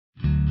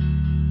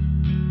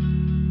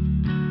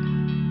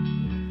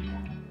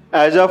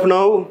As of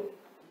now,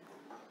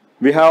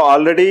 we have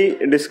already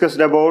discussed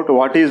about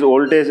what is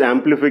voltage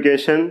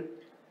amplification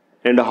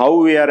and how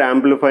we are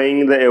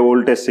amplifying the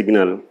voltage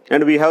signal,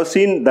 and we have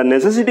seen the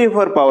necessity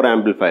for power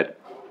amplifier.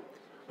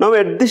 Now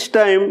at this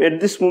time, at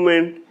this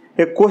moment,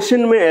 a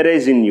question may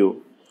arise in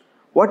you.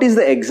 What is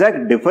the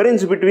exact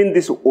difference between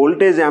this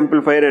voltage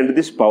amplifier and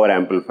this power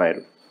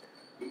amplifier?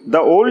 The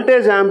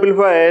voltage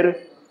amplifier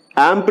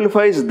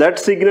amplifies that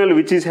signal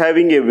which is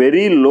having a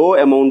very low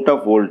amount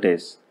of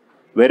voltage,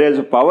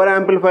 whereas power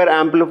amplifier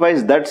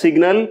amplifies that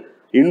signal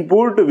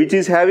input which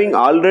is having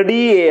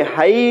already a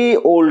high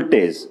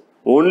voltage.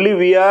 Only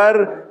we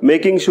are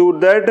making sure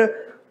that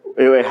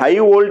a high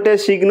voltage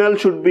signal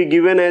should be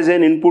given as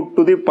an input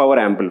to the power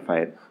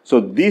amplifier. So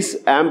this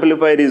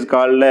amplifier is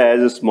called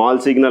as a small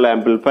signal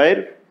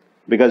amplifier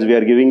because we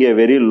are giving a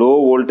very low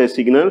voltage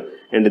signal,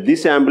 and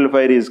this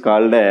amplifier is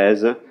called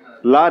as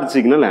large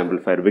signal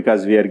amplifier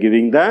because we are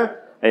giving a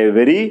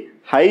very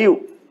high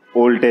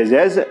voltage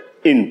as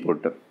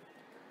input.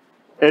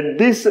 At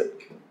this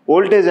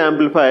voltage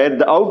amplifier,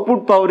 the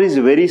output power is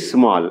very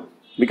small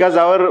because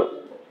our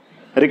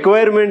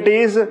requirement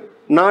is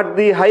not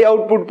the high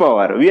output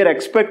power. We are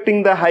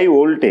expecting the high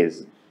voltage.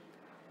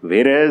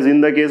 Whereas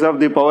in the case of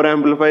the power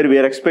amplifier, we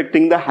are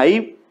expecting the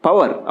high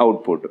power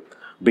output.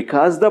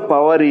 Because the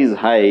power is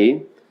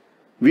high,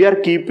 we are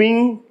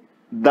keeping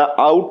the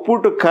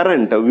output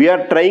current. We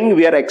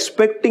are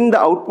expecting the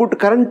output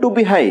current to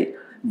be high.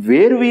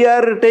 Where we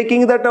are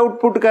taking that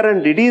output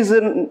current? It is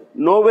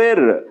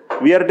nowhere.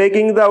 We are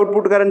taking the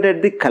output current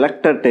at the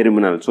collector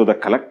terminal. So the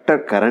collector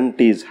current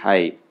is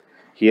high.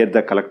 Here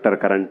the collector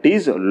current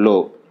is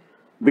low.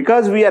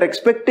 Because we are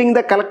expecting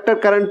the collector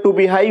current to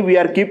be high, we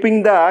are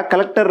keeping the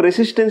collector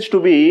resistance to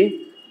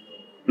be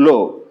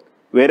low.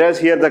 Whereas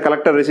here the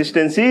collector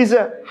resistance is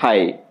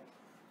high.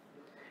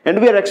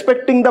 And we are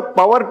expecting the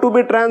power to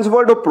be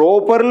transferred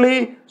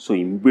properly. So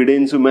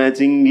impedance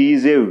matching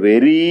is a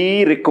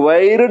very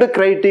required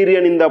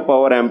criterion in the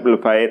power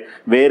amplifier,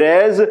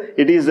 whereas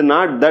it is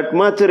not that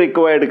much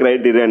required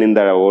criterion in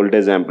the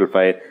voltage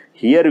amplifier.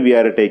 Here we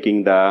are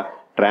taking the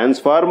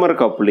transformer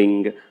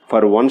coupling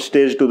for one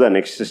stage to the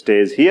next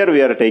stage. Here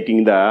we are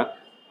taking the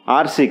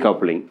RC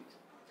coupling.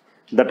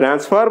 The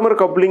transformer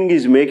coupling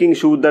is making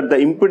sure that the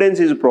impedance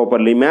is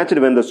properly matched.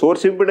 When the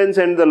source impedance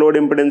and the load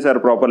impedance are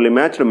properly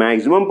matched,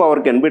 maximum power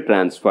can be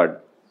transferred.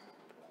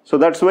 So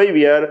that's why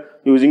we are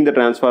using the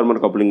transformer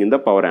coupling in the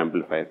power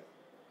amplifier.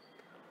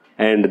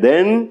 And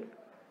then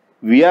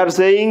we are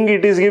saying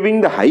it is giving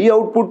the high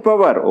output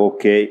power.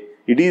 Okay.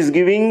 It is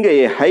giving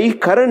a high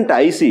current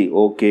IC.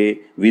 Okay.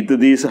 With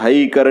this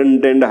high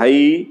current and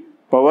high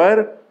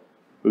power,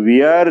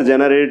 we are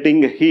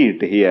generating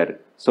heat here.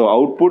 So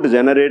output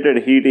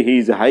generated heat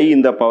is high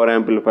in the power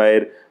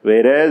amplifier,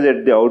 whereas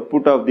at the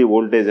output of the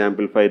voltage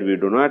amplifier, we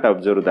do not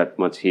observe that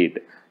much heat.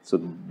 So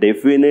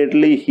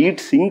definitely heat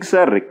sinks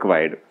are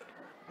required.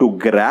 To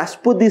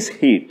grasp this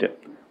heat,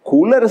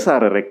 coolers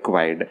are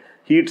required.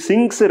 Heat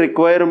sinks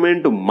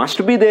requirement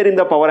must be there in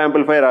the power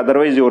amplifier,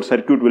 otherwise your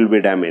circuit will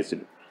be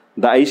damaged.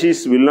 The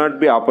ICs will not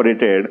be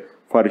operated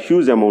for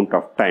huge amount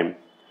of time.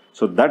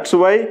 So that's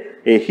why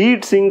a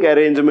heat sink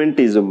arrangement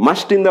is a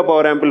must in the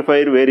power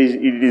amplifier, whereas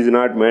it is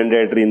not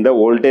mandatory in the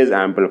voltage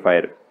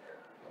amplifier.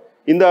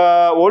 In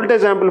the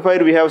voltage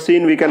amplifier, we have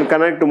seen we can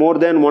connect more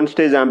than one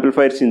stage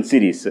amplifiers in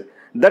series.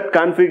 That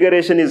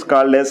configuration is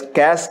called as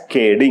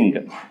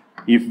cascading.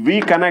 If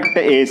we connect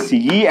a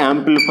CE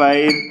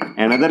amplifier,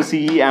 another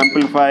CE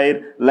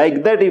amplifier,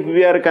 like that if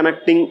we are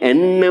connecting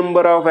n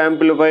number of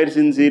amplifiers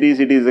in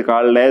series, it is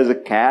called as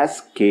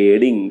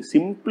cascading.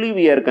 Simply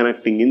we are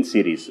connecting in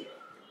series.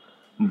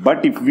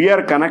 But if we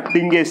are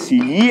connecting a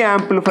CE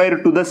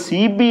amplifier to the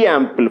CB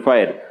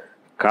amplifier,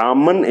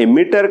 common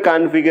emitter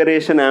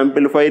configuration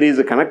amplifier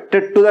is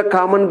connected to the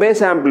common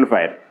base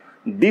amplifier.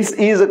 This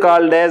is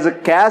called as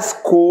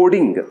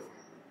cascading.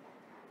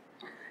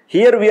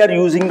 Here we are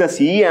using the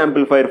CE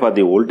amplifier for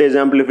the voltage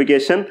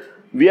amplification.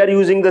 We are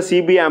using the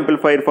CB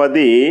amplifier for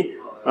the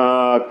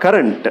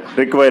current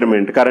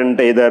requirement. Current,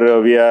 either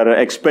we are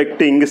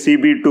expecting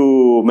CB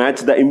to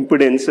match the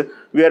impedance.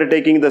 We are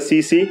taking the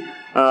CC.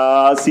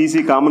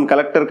 CC common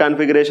collector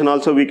configuration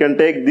also we can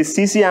take. This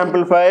CC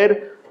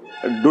amplifier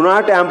do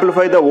not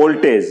amplify the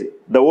voltage.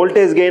 The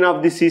voltage gain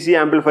of this CC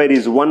amplifier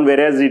is 1,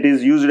 whereas it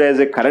is used as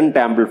a current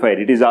amplifier.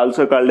 It is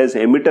also called as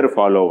emitter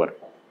follower.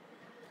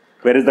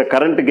 Whereas the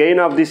current gain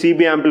of the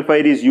CB amplifier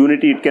is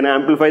unity, it can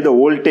amplify the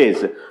voltage.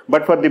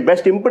 But for the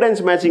best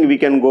impedance matching, we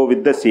can go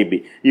with the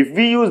CB. If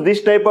we use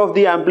this type of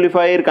the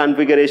amplifier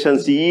configuration,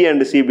 CE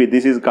and CB,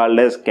 this is called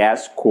as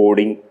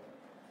cascading.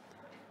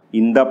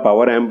 In the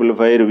power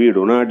amplifier, we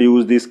do not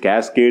use this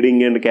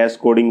cascading and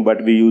cascading,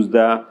 but we use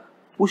the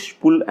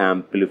push-pull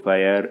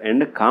amplifier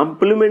and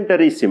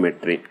complementary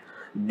symmetry.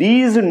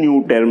 These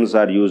new terms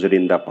are used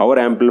in the power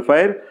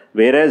amplifier,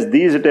 whereas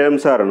these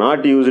terms are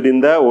not used in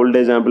the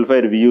voltage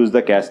amplifier. We use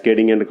the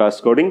cascading and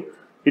cascading.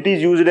 It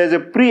is used as a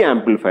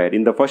pre-amplifier.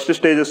 In the first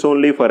stages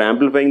only for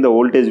amplifying the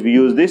voltage we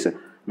use this,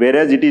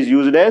 whereas it is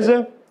used as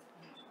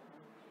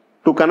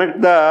to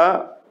connect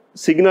the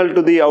signal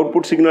to the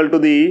output signal to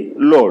the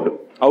load,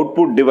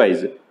 output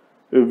device,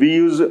 we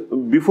use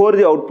before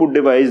the output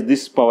device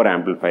this power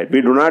amplifier.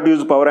 We do not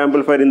use power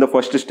amplifier in the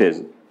first stage.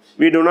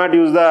 We do not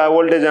use the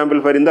voltage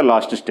amplifier in the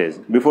last stage,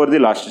 before the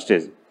last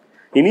stage.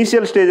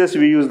 Initial stages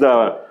we use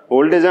the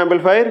voltage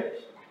amplifier.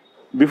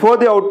 Before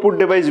the output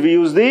device we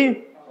use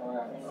the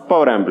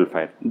power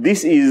amplifier.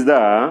 This is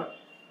the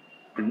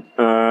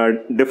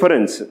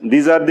difference.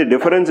 These are the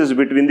differences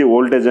between the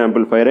voltage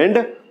amplifier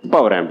and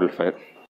power amplifier.